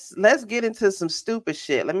 Let's get into some stupid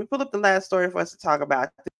shit. Let me pull up the last story for us to talk about.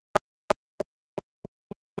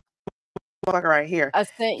 Right here. I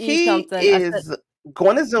sent you something. He is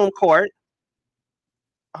going to Zoom court.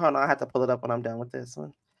 Hold on, I have to pull it up when I'm done with this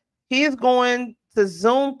one. He is going to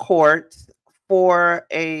Zoom court for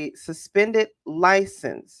a suspended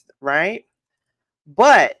license, right?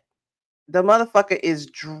 But the motherfucker is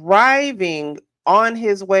driving on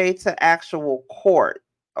his way to actual court,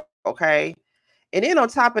 okay? And then on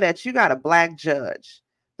top of that, you got a black judge.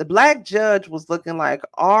 The black judge was looking like,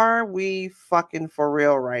 are we fucking for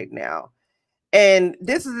real right now? And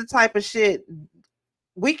this is the type of shit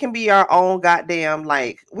we can be our own goddamn,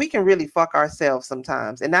 like, we can really fuck ourselves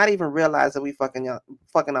sometimes and not even realize that we fucking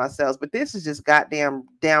ourselves. But this is just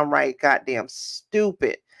downright goddamn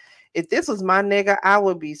stupid. If this was my nigga, I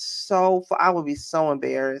would be so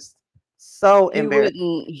embarrassed. So embarrassed.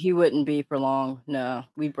 He wouldn't be for long. No,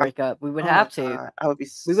 we'd break up. We would Oh have my to. God. I would be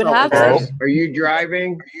We would so have embarrassed. to. Are you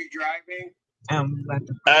driving?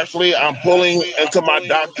 Actually, I'm pulling into my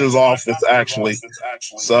doctor's office, actually.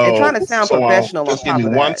 So, And trying to sound professional on just give top me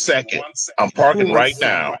of 1 that. second. I'm parking right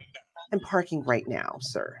now. I'm parking right now,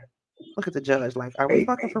 sir. Look at the judge like, are we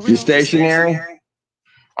fucking for real? You stationary?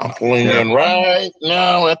 I'm pulling in right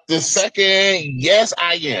now at this second. Yes,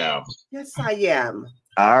 I am. Yes, I am.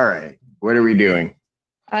 All right. What are we doing?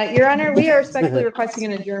 Your Honor, we are respectfully requesting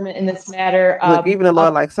an adjournment in this matter. Look, even the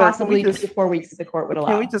Lord, like, sir, possibly 2 to 4 weeks if the court would allow.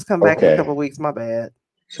 Can we just come back in Okay. a couple of weeks? My bad.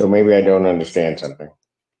 So maybe I don't understand something.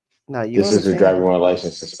 No, you This is a driving while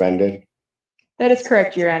license suspended, That is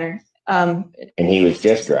correct, Your Honor. and he was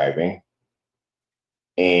just driving,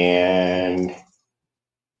 and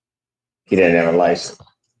he didn't have a license.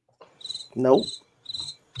 Nope.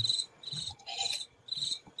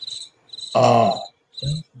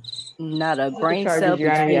 Not a brain charges, cell Your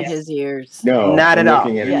Honor, between yes. his ears. No, Not I'm at all.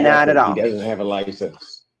 looking at his Not at record. all. He doesn't have a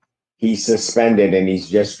license. He's suspended and he's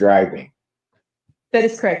just driving. That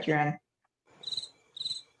is correct, Your Honor.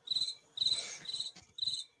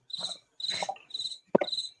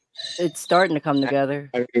 It's starting to come together.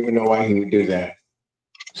 I don't even know why he would do that.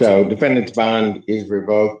 So defendant's bond is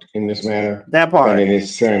revoked in this matter. That part. Defendant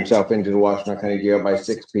is to turn himself into the Washington County Jail by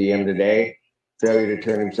 6 p.m. today. Failure to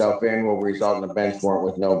turn himself in will result in a bench warrant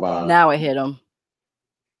with no bond. Now it hit him.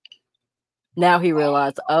 Now he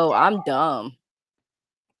realized, oh, I'm dumb.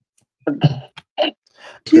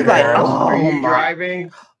 He's like, Are you my,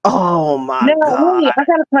 driving? oh my No, God. wait, I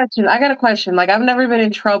got a question. Like, I've never been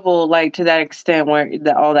in trouble like to that extent where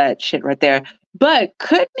all that shit right there. But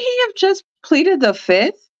couldn't he have just pleaded the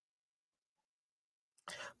fifth?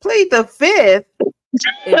 Plead the fifth?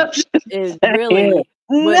 It really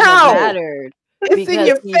wouldn't No. have mattered. It's in Because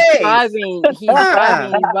your he's face. driving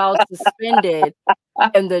while suspended,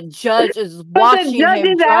 and the judge is But watching the judge him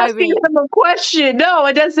is driving. asking him a question. No,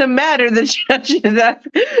 it doesn't matter. The judge is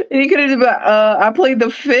asking. He could have been, I played the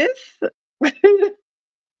fifth.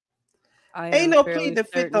 Ain't no plead the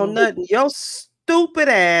fifth on nothing. Your stupid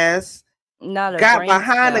ass Not a got brain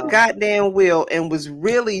behind the cell. goddamn wheel and was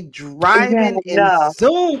really driving Yeah, and no.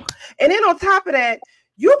 zoom. And then on top of that,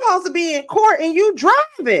 you're supposed to be in court and you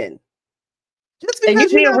driving. Just And you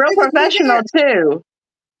because be a you're real not professional too.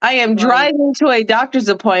 I am driving to a doctor's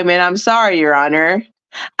appointment. I'm sorry, Your Honor.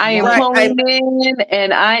 I am pulling in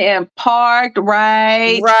and I am parked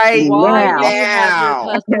right Why now. do you have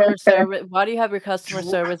your customer service? Why do you have your customer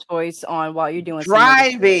service voice on while you're doing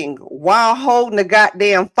driving while holding the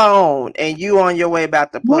goddamn phone and you on your way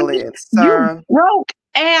about to pull in, sir. You broke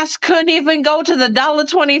ass couldn't even go to the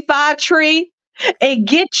 $1.25 tree and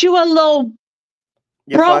get you a little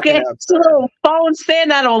broke ass little phone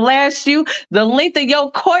stand that'll last you the length of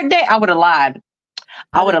your court date. I would have lied.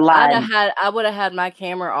 I would have lied. I would have had my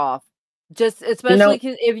camera off. Just especially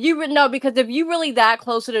if you because if you really that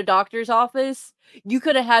close to the doctor's office, you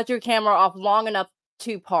could have had your camera off long enough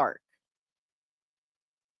to park.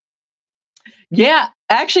 Yeah,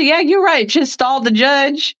 actually, yeah, you're right. Just stall the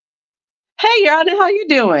judge. Hey, Your Honor, how you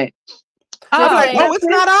doing? I'm like, oh, it's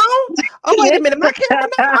not on? Oh, wait a minute, my camera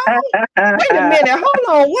not on? Wait a minute, hold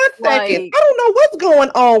on 1 second. I don't know what's going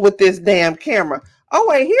on with this damn camera. Oh,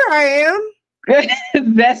 wait, here I am.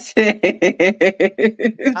 That's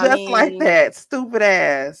it. Just like that, stupid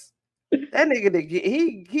ass. That nigga,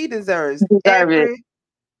 he deserves every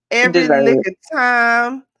lick of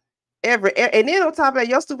time. And then on top of that,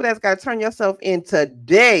 your stupid ass got to turn yourself in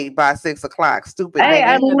today by 6 o'clock. Stupid Hey,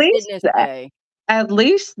 nigga. at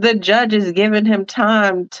least the judge is giving him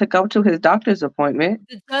time to go to his doctor's appointment.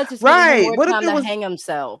 The judge is giving him more time to hang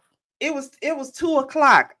himself. It was 2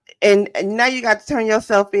 o'clock, and now you got to turn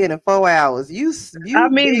yourself in 4 hours. I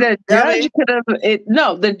mean, the judge could have.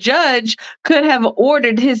 The judge could have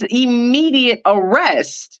ordered his immediate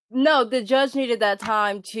arrest. No, the judge needed that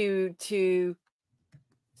time to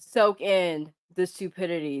soak in the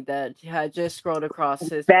stupidity that had just scrolled across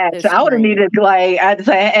his. I would have needed I'd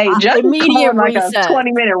say, hey, judge, immediate recess. Like a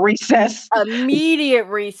 20-minute recess. Immediate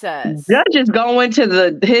recess. Judge is going to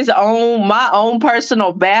my own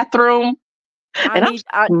personal bathroom, and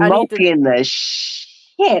I'm smoking the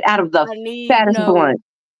shit out of the fattest blunt.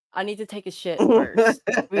 I need to take a shit first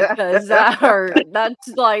because that hurt. That's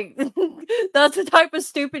like that's the type of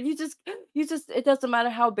stupid you just it doesn't matter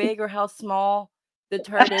how big or how small the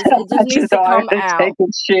turd is, it just needs to come out.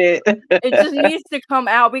 It just needs to come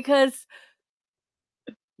out because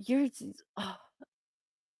you're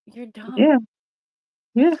dumb.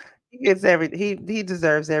 Yeah. He gets he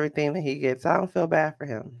deserves everything that he gets. I don't feel bad for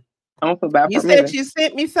him. I don't feel bad for him. You said you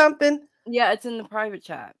sent me something? Yeah, it's in the private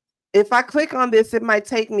chat. If I click on this, it might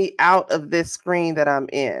take me out of this screen that I'm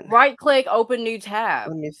in. Right click, open new tab.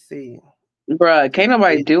 Let me see. Bruh, can't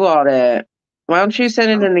nobody do all that. Why don't you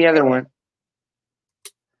send it in the other one?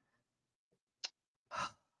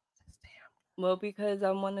 Well, because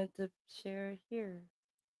I wanted to share it here.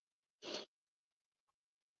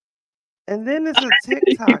 And then it's a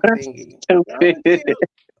TikTok thingy.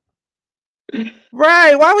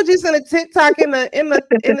 Right? Why would you send a TikTok in the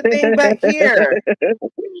thing back here?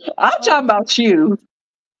 I'm talking about you.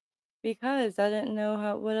 Because I didn't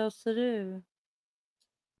know what else to do.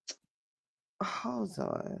 Hold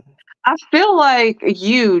on. I feel like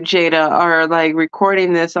you, Jada, are like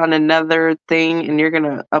recording this on another thing, and you're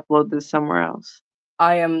gonna upload this somewhere else.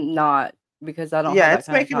 I am not, because I don't. Yeah, have it's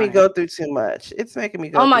making me go through too much. It's making me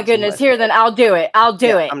go. Oh my goodness! Here, then I'll do it. I'll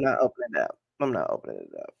do it. I'm not opening it up. I'm not opening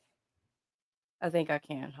it up. I think I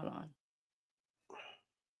can. Hold on.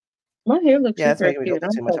 My hair looks it's super making me go cute.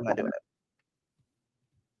 through too much. I'm not doing it.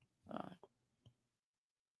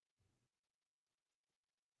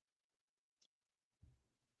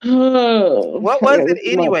 What was it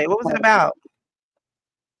anyway? What was it about?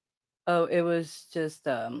 Oh, it was just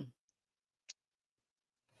Oh,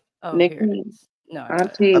 here it is. No,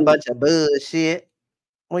 a bunch of bullshit.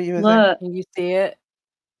 What you gonna say? Can you see it?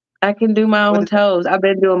 I can do my own toes. I've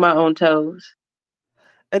been doing my own toes.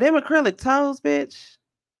 Are them acrylic toes, bitch?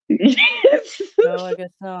 Yes. No, I guess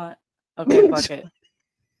not. Okay, fuck it.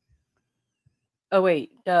 Oh wait,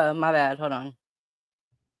 my bad. Hold on.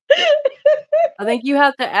 I think you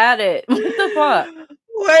have to add it. What the fuck?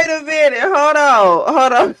 Wait a minute. Hold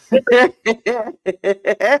on.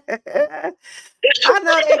 I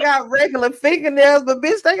know they got regular fingernails, but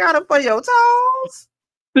bitch, they got them for your toes.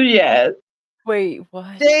 Yes. Wait,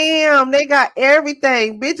 what? Damn, they got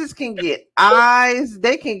everything. Bitches can get eyes.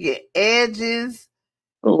 They can get edges.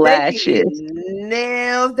 Lashes. They can get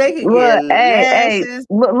nails. They can get lashes.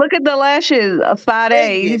 Look at the lashes. 5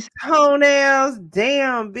 days. Toenails.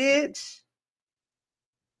 Damn, bitch.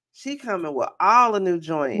 She coming with all the new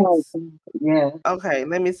joints. Yeah. Okay,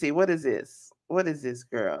 let me see. What is this? What is this,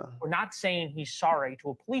 girl? We're not saying he's sorry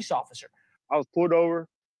to a police officer. I was pulled over.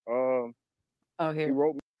 He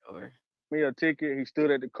wrote me a ticket. He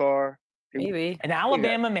stood at the car. Maybe. An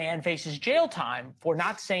Alabama man faces jail time for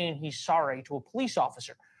not saying he's sorry to a police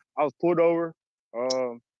officer. I was pulled over.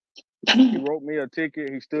 He wrote me a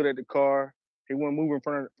ticket. He stood at the car. He wouldn't move in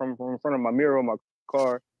front of my mirror on my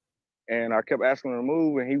car. And I kept asking him to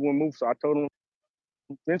move, and he wouldn't move. So I told him,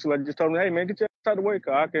 eventually, I just told him, hey, man, get your ass out of the way,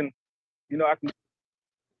 because I can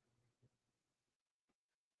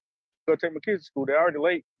go take my kids to school. They're already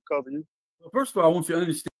late because of you. Well, first of all, I want you to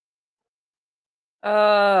understand.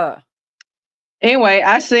 Anyway,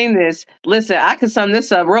 I seen this. Listen, I can sum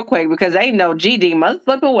this up real quick because ain't no GD must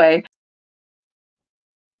flip away.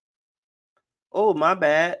 Oh, my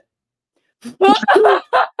bad.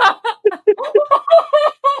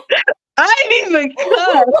 I ain't even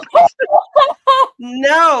cut.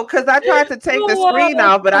 No, because I tried to take the screen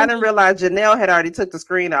off, but I didn't realize Janelle had already took the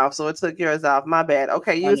screen off, so it took yours off. My bad.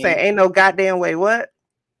 Okay, you say ain't no goddamn way. What?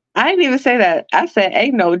 I didn't even say that. I said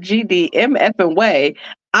ain't no GDMFing way.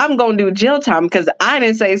 I'm gonna do jail time because I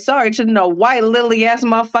didn't say sorry to no white lily ass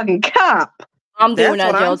motherfucking cop. I'm doing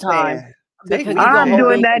that jail time. I'm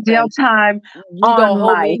doing that jail time on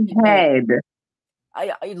my head.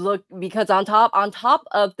 I look, because on top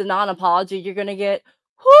of the non-apology you're gonna get,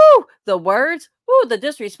 whoo, the words, whoo, the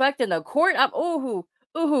disrespect in the court.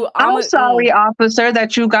 I'm sorry, officer,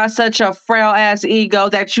 that you got such a frail ass ego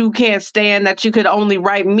that you can't stand that you could only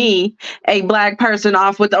write me, a black person,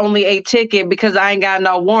 off with only a ticket because I ain't got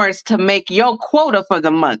no warrants to make your quota for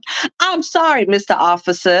the month. I'm sorry, Mr.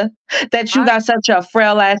 Officer, that you got such a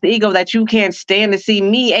frail ass ego that you can't stand to see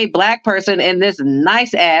me, a black person, in this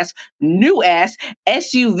nice ass, new ass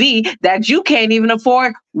SUV that you can't even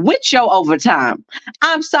afford with your overtime.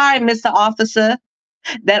 I'm sorry, Mr. Officer,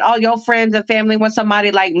 that all your friends and family want somebody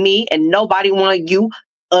like me and nobody want you,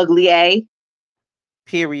 ugly A.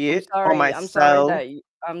 Period. I'm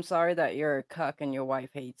sorry that you're a cuck and your wife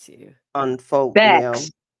hates you. Unfolk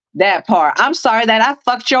that part. I'm sorry that I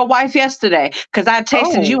fucked your wife yesterday because I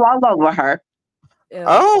tasted you all over her.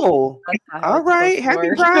 Oh, all right. Happy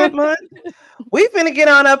Pride Month. We finna get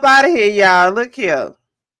on up out of here, y'all. Look here.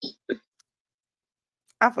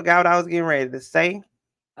 I forgot what I was getting ready to say.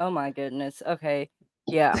 Oh my goodness. Okay.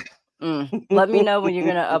 Yeah. Let me know when you're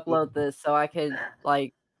gonna upload this so I could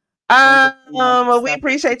we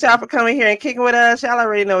appreciate y'all for coming here and kicking with us. Y'all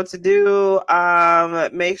already know what to do.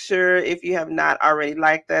 Make sure if you have not already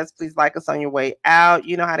liked us, please like us on your way out.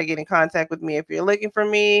 You know how to get in contact with me if you're looking for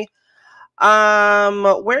me.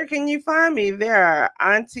 Where can you find me? There,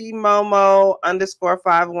 Auntie Momo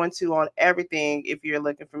 _512 on everything if you're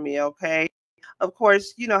looking for me, okay? Of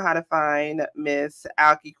course, you know how to find Miss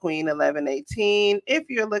Alki Queen 1118 if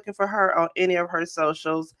you're looking for her on any of her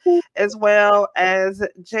socials, as well as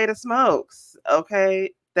Jada Smokes. Okay,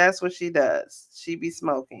 that's what she does. She be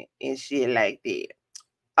smoking and shit like that.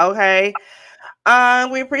 Okay.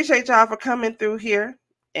 We appreciate y'all for coming through here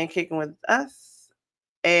and kicking with us.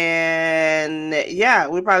 And yeah,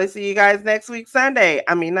 we'll probably see you guys next week Sunday.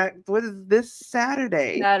 I mean, not what is this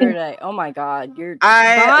Saturday? Saturday. Oh my God,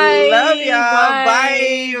 I bye, love y'all. Bye.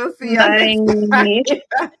 bye. We'll see y'all next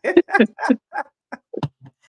time.